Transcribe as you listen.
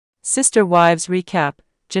Sister Wives Recap.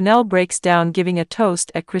 Janelle breaks down giving a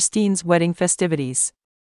toast at Christine's wedding festivities.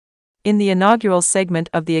 In the inaugural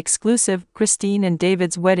segment of the exclusive Christine and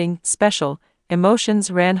David's Wedding special,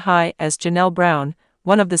 emotions ran high as Janelle Brown,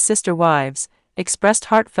 one of the sister wives, expressed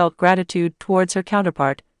heartfelt gratitude towards her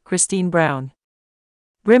counterpart, Christine Brown.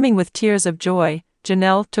 Brimming with tears of joy,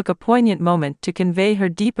 Janelle took a poignant moment to convey her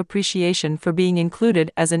deep appreciation for being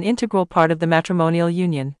included as an integral part of the matrimonial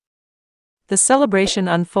union. The celebration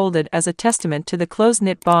unfolded as a testament to the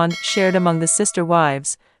close-knit bond shared among the sister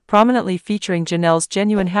wives, prominently featuring Janelle's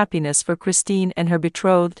genuine happiness for Christine and her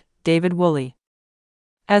betrothed, David Woolley.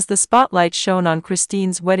 As the spotlight shone on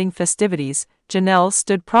Christine's wedding festivities, Janelle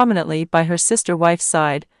stood prominently by her sister wife's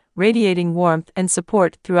side, radiating warmth and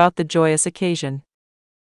support throughout the joyous occasion.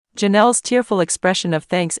 Janelle's tearful expression of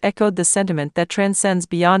thanks echoed the sentiment that transcends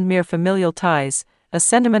beyond mere familial ties, a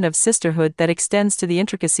sentiment of sisterhood that extends to the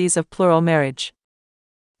intricacies of plural marriage.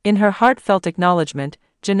 In her heartfelt acknowledgement,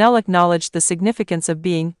 Janelle acknowledged the significance of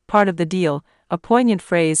being part of the deal, a poignant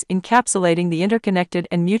phrase encapsulating the interconnected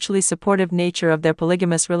and mutually supportive nature of their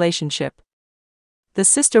polygamous relationship. The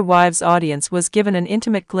sister wives' audience was given an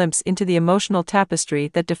intimate glimpse into the emotional tapestry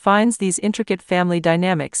that defines these intricate family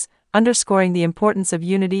dynamics, underscoring the importance of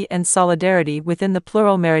unity and solidarity within the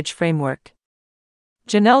plural marriage framework.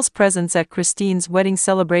 Janelle's presence at Christine's wedding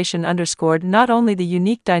celebration underscored not only the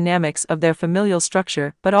unique dynamics of their familial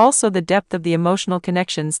structure but also the depth of the emotional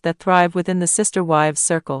connections that thrive within the sister wives'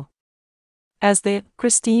 circle. As the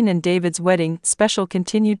Christine and David's Wedding special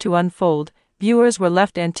continued to unfold, viewers were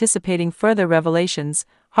left anticipating further revelations,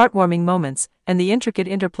 heartwarming moments, and the intricate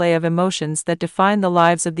interplay of emotions that define the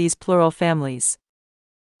lives of these plural families.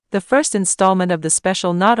 The first installment of the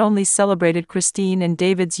special not only celebrated Christine and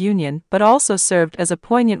David's union but also served as a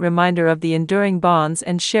poignant reminder of the enduring bonds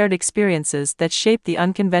and shared experiences that shape the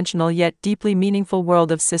unconventional yet deeply meaningful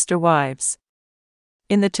world of sister wives.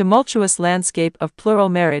 In the tumultuous landscape of plural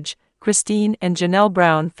marriage, Christine and Janelle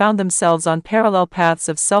Brown found themselves on parallel paths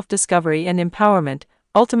of self-discovery and empowerment,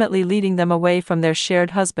 ultimately leading them away from their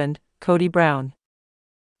shared husband, Cody Brown.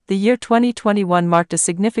 The year 2021 marked a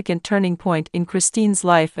significant turning point in Christine's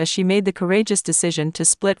life as she made the courageous decision to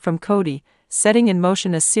split from Cody, setting in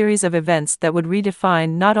motion a series of events that would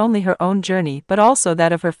redefine not only her own journey but also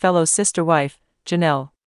that of her fellow sister wife, Janelle.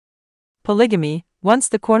 Polygamy, once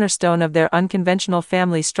the cornerstone of their unconventional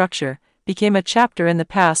family structure, became a chapter in the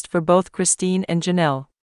past for both Christine and Janelle.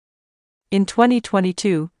 In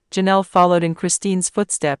 2022, Janelle followed in Christine's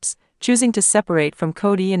footsteps, choosing to separate from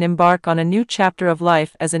Cody and embark on a new chapter of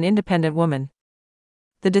life as an independent woman.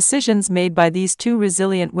 The decisions made by these two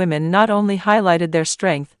resilient women not only highlighted their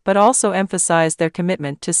strength but also emphasized their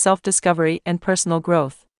commitment to self-discovery and personal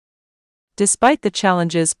growth. Despite the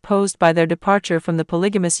challenges posed by their departure from the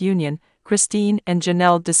polygamous union, Christine and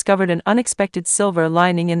Janelle discovered an unexpected silver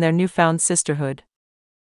lining in their newfound sisterhood.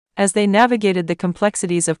 As they navigated the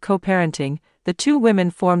complexities of co-parenting, the two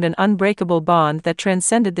women formed an unbreakable bond that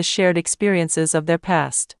transcended the shared experiences of their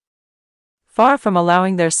past. Far from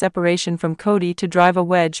allowing their separation from Cody to drive a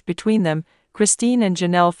wedge between them, Christine and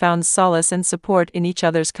Janelle found solace and support in each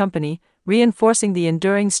other's company, reinforcing the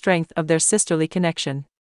enduring strength of their sisterly connection.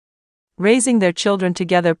 Raising their children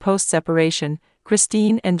together post-separation,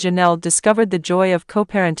 Christine and Janelle discovered the joy of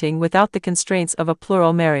co-parenting without the constraints of a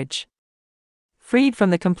plural marriage. Freed from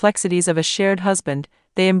the complexities of a shared husband,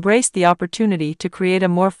 they embraced the opportunity to create a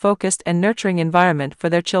more focused and nurturing environment for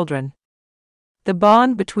their children. The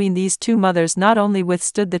bond between these two mothers not only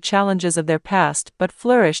withstood the challenges of their past but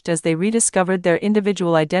flourished as they rediscovered their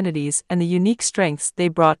individual identities and the unique strengths they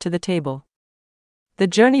brought to the table. The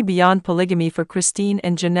journey beyond polygamy for Christine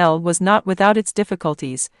and Janelle was not without its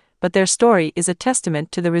difficulties, but their story is a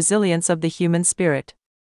testament to the resilience of the human spirit.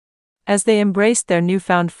 As they embraced their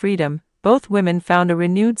newfound freedom, both women found a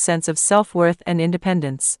renewed sense of self-worth and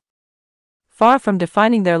independence. Far from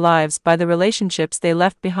defining their lives by the relationships they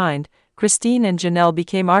left behind, Christine and Janelle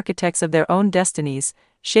became architects of their own destinies,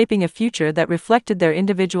 shaping a future that reflected their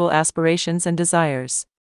individual aspirations and desires.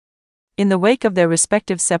 In the wake of their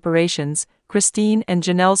respective separations, Christine and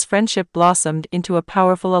Janelle's friendship blossomed into a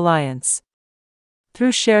powerful alliance.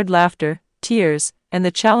 Through shared laughter, tears, and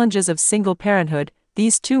the challenges of single parenthood,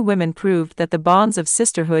 these two women proved that the bonds of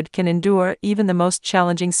sisterhood can endure even the most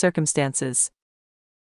challenging circumstances.